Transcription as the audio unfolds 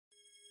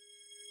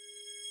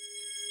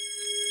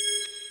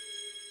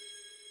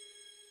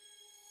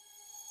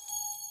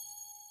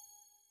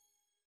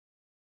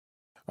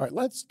All right,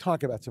 let's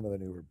talk about some of the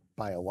newer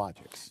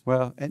biologics.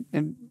 Well,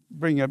 and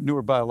bringing up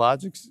newer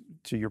biologics,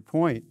 to your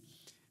point,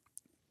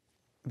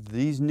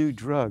 these new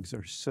drugs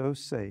are so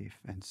safe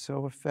and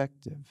so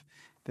effective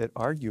that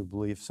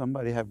arguably if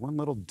somebody had one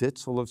little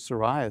ditzel of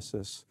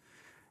psoriasis,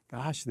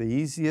 gosh, the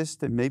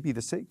easiest and maybe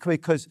the same,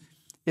 because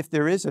if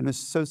there is an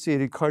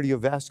associated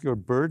cardiovascular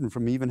burden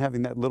from even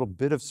having that little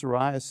bit of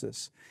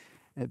psoriasis,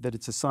 that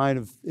it's a sign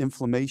of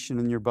inflammation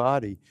in your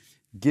body,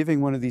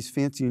 giving one of these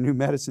fancy new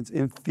medicines,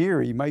 in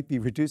theory, might be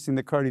reducing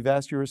the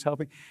cardiovascular risk,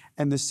 helping.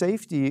 And the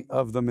safety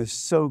of them is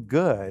so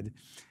good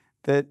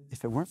that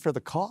if it weren't for the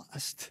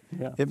cost,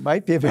 it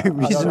might be a very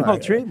reasonable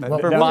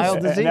treatment for mild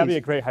disease. And that'd be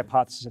a great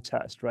hypothesis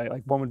test, right?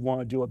 Like one would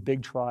want to do a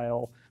big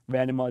trial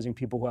randomizing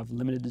people who have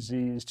limited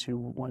disease to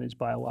one of these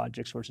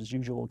biologics versus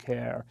usual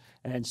care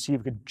and see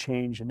if it could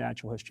change the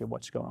natural history of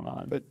what's going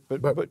on.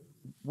 But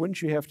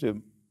wouldn't you have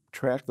to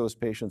track those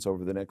patients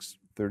over the next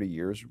 30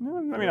 years? I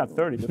mean, not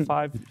 30, but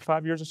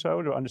five years or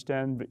so to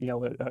understand,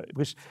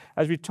 because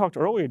as we talked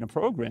earlier in the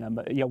program,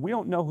 we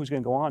don't know who's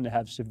going to go on to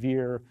have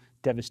severe,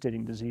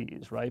 devastating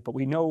disease, right? But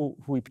we know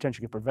who we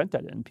potentially can prevent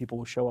that in, people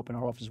who show up in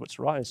our office with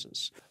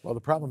psoriasis. Well,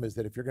 the problem is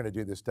that if you're going to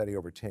do this study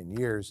over 10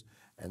 years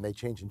and they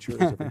change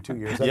insurers every 2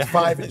 years, that's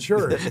 5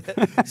 insurers.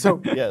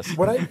 So yes.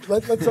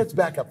 Let's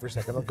back up for a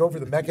second. I'll go over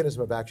the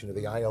mechanism of action of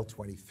the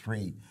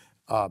IL-23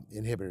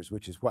 inhibitors,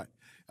 which is what?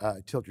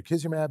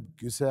 Tildrakizumab,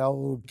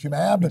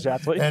 guselkumab,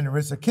 exactly, and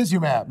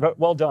risankizumab.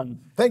 Well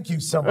done. Thank you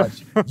so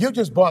much. You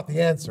just bought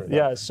the answer. Though.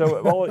 Yeah. So,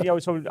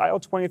 so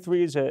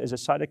IL-23 is a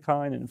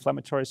cytokine, an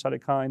inflammatory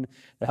cytokine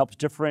that helps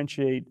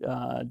differentiate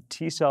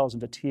T cells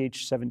into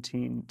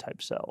Th17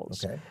 type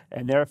cells. Okay.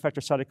 And their effector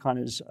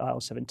cytokine is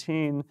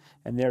IL-17,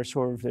 and they're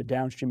sort of the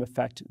downstream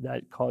effect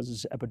that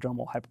causes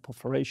epidermal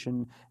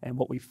hyperproliferation and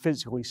what we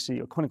physically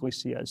see or clinically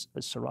see as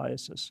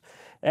psoriasis.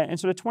 And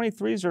so the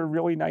 23s are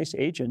really nice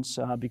agents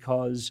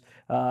because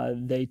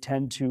they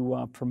tend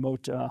to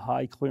promote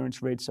high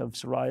clearance rates of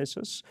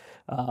psoriasis.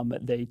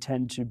 They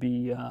tend to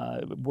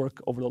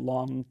work over the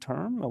long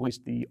term, at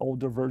least the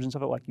older versions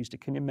of it, like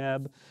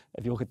ustekinumab.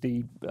 If you look at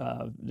the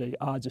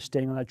odds of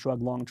staying on that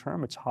drug long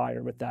term, it's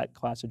higher with that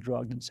class of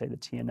drug than, say, the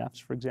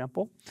TNFs, for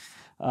example.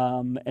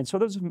 And so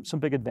those are some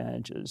big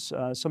advantages.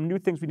 Some new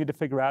things we need to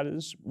figure out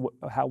is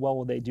how well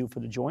will they do for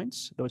the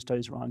joints. Those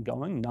studies are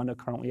ongoing. None are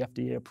currently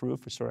FDA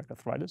approved for psoriatic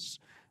arthritis,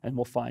 and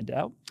we'll find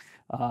out.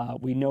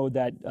 We know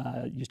that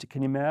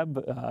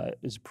ustekinumab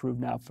is approved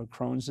now for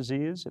Crohn's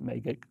disease. It may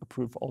get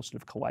approved for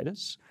ulcerative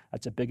colitis.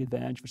 That's a big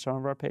advantage for some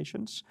of our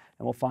patients,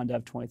 and we'll find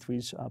out if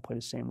 23s play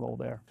the same role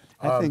there.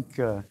 I think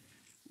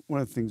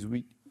one of the things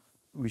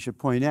we should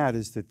point out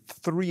is that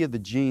 3 of the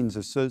genes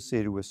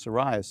associated with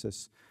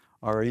psoriasis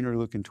are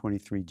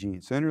interleukin-23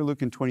 genes. So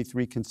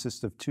interleukin-23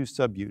 consists of 2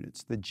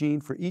 subunits. The gene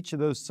for each of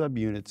those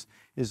subunits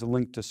is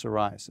linked to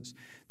psoriasis.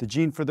 The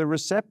gene for the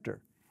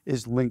receptor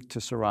is linked to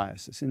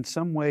psoriasis. In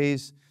some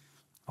ways,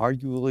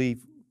 arguably,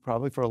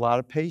 probably for a lot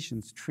of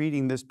patients,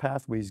 treating this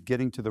pathway is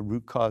getting to the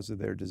root cause of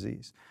their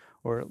disease,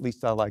 or at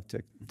least I like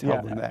to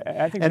tell them that.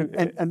 I think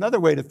and another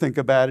way to think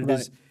about it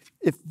is,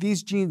 if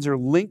these genes are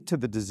linked to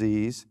the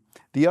disease,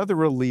 the other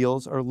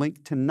alleles are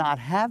linked to not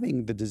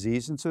having the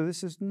disease, and so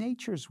this is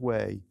nature's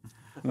way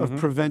of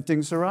preventing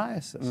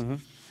psoriasis. Mm-hmm.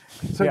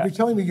 So you're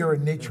telling me you're a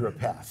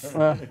naturopath.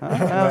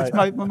 That's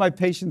what my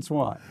patients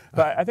want.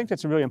 But I think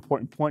that's a really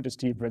important point that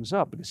Steve brings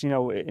up because, in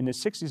the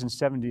 60s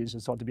and 70s,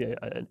 it's thought to be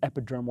an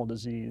epidermal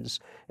disease.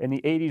 In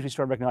the 80s, we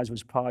started recognizing it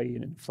was probably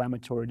an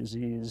inflammatory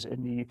disease.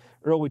 In the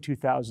early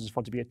 2000s, it was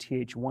thought to be a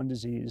Th1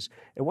 disease.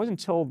 It wasn't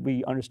until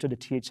we understood the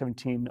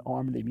Th17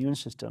 arm of the immune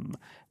system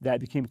that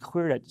it became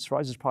clear that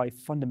psoriasis is probably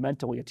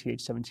fundamentally a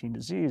Th17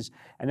 disease.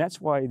 And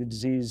that's why the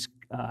disease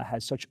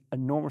has such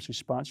enormous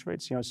response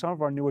rates. Some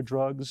of our newer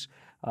drugs,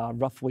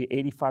 roughly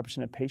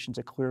 85% of patients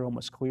are clear,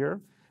 almost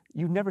clear.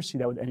 You never see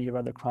that with any of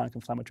other chronic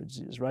inflammatory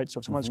diseases, right? So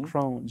if someone has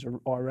Crohn's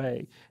or RA,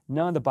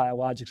 none of the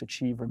biologics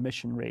achieve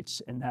remission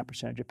rates in that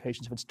percentage of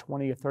patients. If it's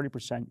 20 or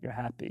 30%, you're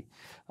happy.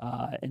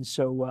 And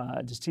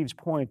so to Steve's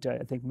point, I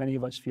think many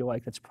of us feel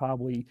like that's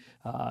probably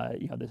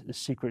the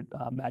secret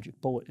magic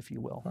bullet, if you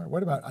will. All right,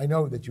 what about, I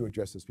know that you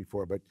addressed this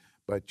before, but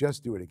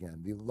just do it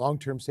again. The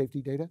long-term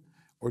safety data,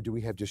 or do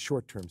we have just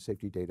short-term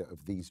safety data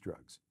of these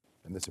drugs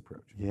and this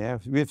approach? Yeah,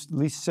 we have at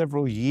least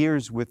several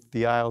years with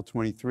the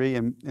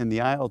IL-23 and the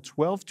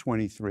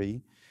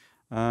IL-12-23.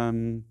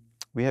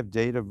 We have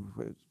data.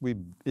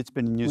 It's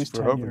been in use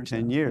for over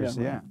 10 years.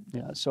 Yeah.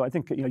 So I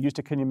think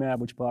ustekinumab,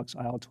 which blocks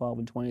IL-12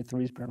 and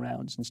 23, has been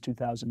around since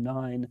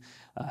 2009.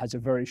 Has a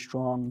very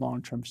strong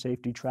long-term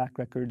safety track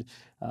record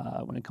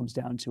when it comes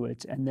down to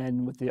it. And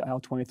then with the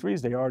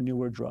IL-23s, they are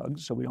newer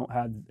drugs, so we don't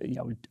have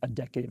a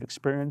decade of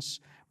experience.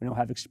 We don't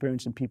have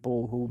experience in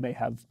people who may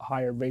have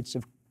higher rates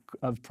of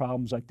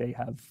problems like they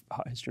have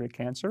a history of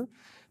cancer.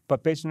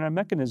 But based on our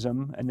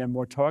mechanism and then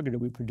more targeted,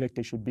 we predict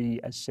they should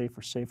be as safe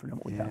or safer than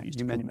what we have used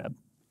ustekinumab.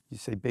 You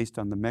say based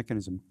on the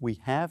mechanism.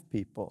 We have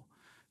people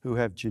who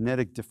have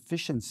genetic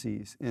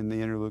deficiencies in the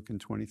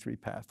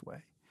interleukin-23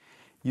 pathway.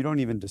 you don't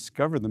even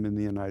discover them in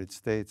the United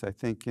States. I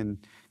think in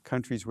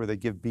countries where they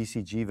give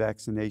BCG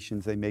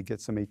vaccinations, they may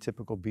get some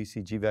atypical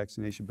BCG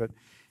vaccination, but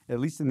at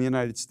least in the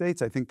United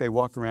States, I think they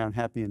walk around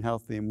happy and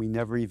healthy, and we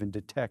never even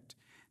detect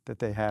that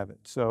they have it.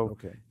 So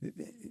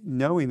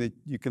knowing that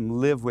you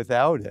can live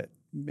without it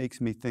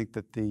makes me think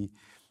that the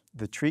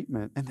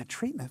treatment,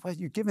 well,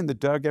 you're giving the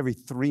drug every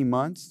 3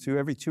 months,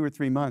 every 2 or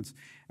 3 months.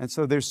 And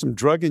so there's some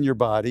drug in your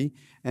body,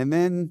 and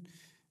then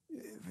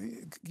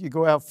you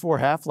go out 4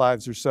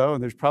 half-lives or so,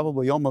 and there's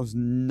probably almost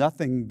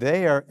nothing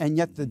there, and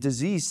yet the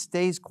disease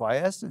stays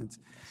quiescent.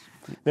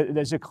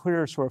 There's a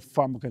clear sort of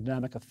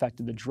pharmacodynamic effect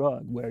of the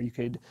drug where you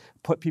could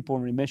put people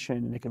in remission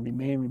and they can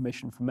remain in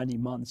remission for many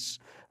months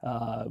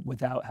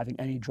without having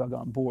any drug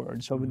on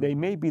board. So they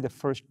may be the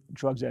first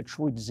drugs that are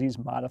truly disease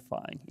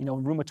modifying. You know,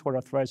 in rheumatoid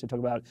arthritis, they talk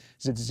about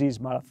it's a disease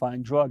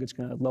modifying drug. It's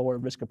going to lower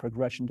risk of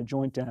progression to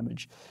joint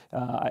damage.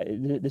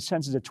 The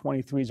sense is that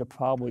 23s are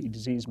probably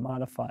disease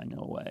modifying in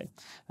a way.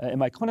 In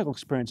my clinical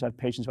experience, I have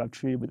patients who I've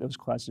treated with those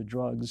classes of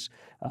drugs,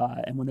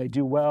 and when they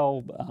do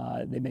well,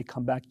 they may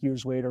come back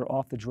years later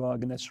off the drug,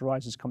 and that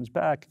psoriasis comes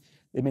back,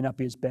 they may not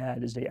be as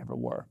bad as they ever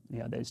were. You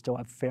know, they still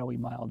have fairly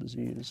mild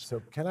disease.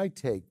 So can I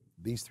take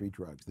these 3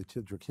 drugs, the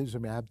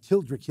tildrakizumab,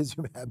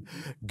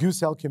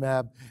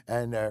 guselkumab,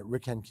 and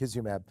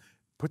risankizumab,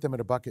 put them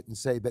in a bucket and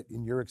say that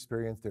in your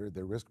experience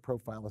their risk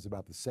profile is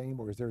about the same,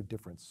 or is there a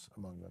difference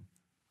among them?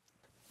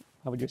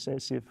 How would you say,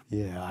 Steve?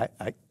 Yeah,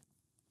 I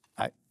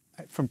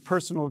from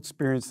personal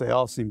experience, they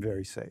all seem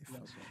very safe.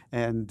 Yes.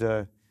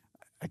 And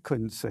I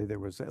couldn't say there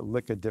was a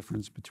lick of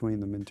difference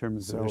between them in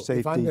terms of their safety.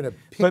 If I'm gonna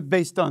pick,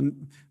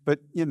 but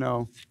you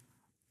know,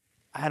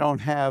 I don't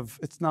have,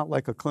 it's not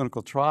like a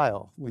clinical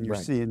trial when you're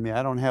seeing me.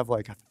 I don't have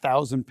like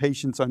 1,000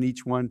 patients on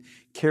each one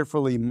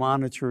carefully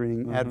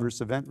monitoring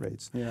adverse event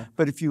rates. Yeah.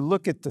 But if you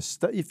look at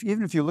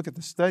even if you look at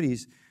the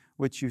studies,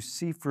 what you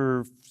see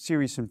for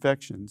serious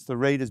infections, the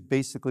rate is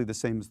basically the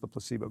same as the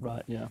placebo group.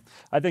 Right, yeah.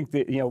 I think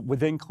that, you know,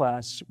 within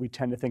class, we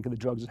tend to think of the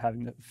drugs as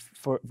having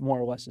for more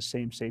or less the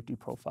same safety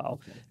profile,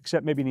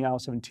 except maybe in the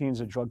IL-17 is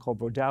a drug called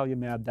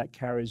brodalumab that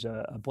carries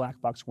a black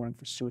box warning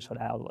for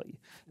suicidality.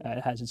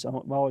 It has its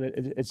own, well,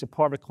 it's a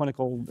part of a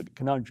clinical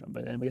conundrum,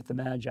 and we have to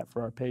manage that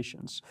for our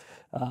patients.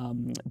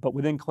 But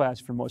within class,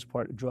 for the most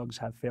part, drugs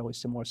have fairly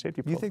similar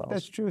safety profiles. You think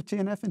that's true of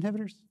TNF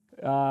inhibitors?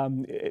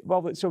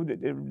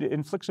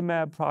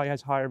 Infliximab probably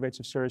has higher rates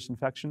of serious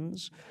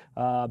infections,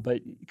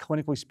 but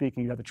clinically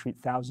speaking, you have to treat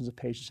thousands of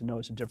patients to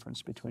notice a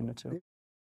difference between the two.